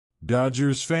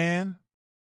Dodgers fan?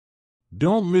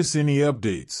 Don't miss any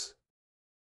updates.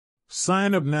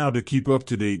 Sign up now to keep up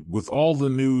to date with all the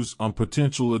news on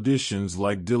potential additions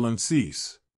like Dylan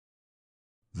Cease.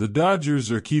 The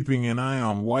Dodgers are keeping an eye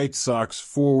on White Sox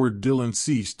forward Dylan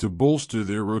Cease to bolster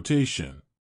their rotation.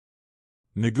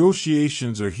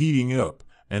 Negotiations are heating up,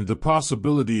 and the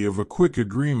possibility of a quick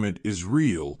agreement is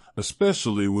real,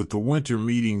 especially with the winter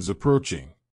meetings approaching.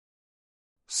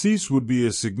 Cease would be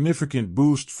a significant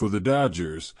boost for the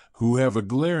Dodgers, who have a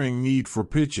glaring need for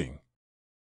pitching.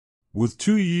 With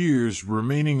 2 years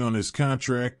remaining on his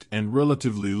contract and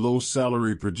relatively low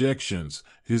salary projections,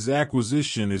 his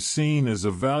acquisition is seen as a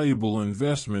valuable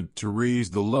investment to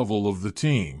raise the level of the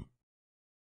team.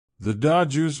 The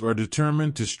Dodgers are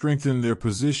determined to strengthen their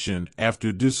position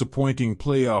after disappointing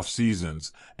playoff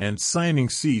seasons, and signing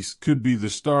Cease could be the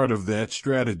start of that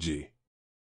strategy.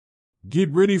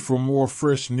 Get ready for more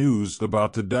fresh news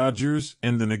about the Dodgers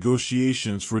and the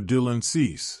negotiations for Dylan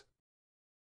Cease.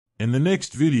 In the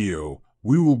next video,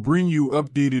 we will bring you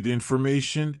updated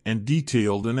information and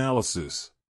detailed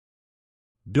analysis.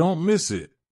 Don't miss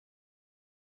it.